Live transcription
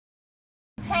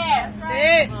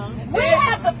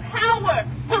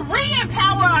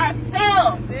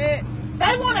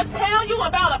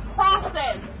about a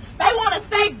process. They want to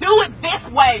say, do it this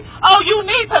way. Oh, you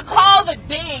need to call the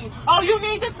dean. Oh, you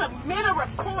need to submit a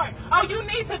report. Oh, you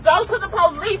need to go to the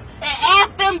police and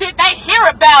ask them did they hear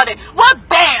about it. Well,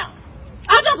 damn.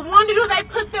 I just wonder, do they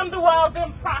put them through all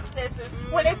them processes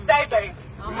when it's their baby?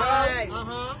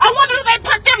 I wonder, do they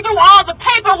put them through all the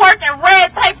paperwork and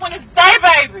red tape when it's their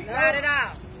baby? Cut it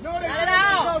out. No,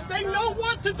 they know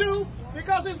what to do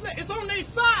because it's on their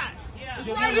side. Yeah. It's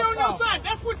right here on your side.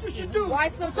 That's what you should do. Why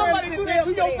somebody do that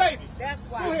to your baby? That's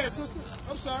why. Go ahead, sister.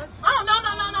 I'm sorry. Oh, no.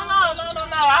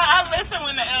 I listen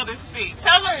when the elders speak.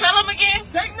 Tell them again.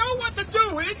 They know what to do.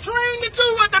 They're trained to do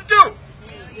what to do.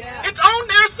 Yeah. It's on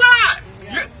their side.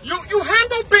 Yeah. You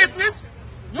handle business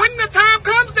when the time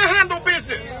comes to handle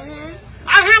business.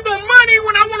 I handle money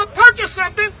when I want to purchase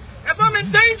something. If I'm in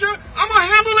danger, I'm going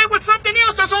to handle it with something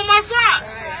else that's on my side.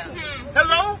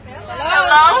 Hello?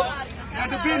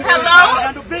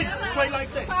 Handle business straight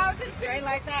like that. Straight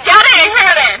like that. Y'all didn't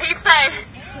hear that. He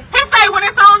say when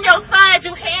it's on your side,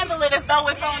 you handle it as though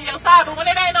it's on your side. But when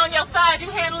it ain't on your side, you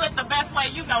handle it the best way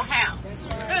you know how.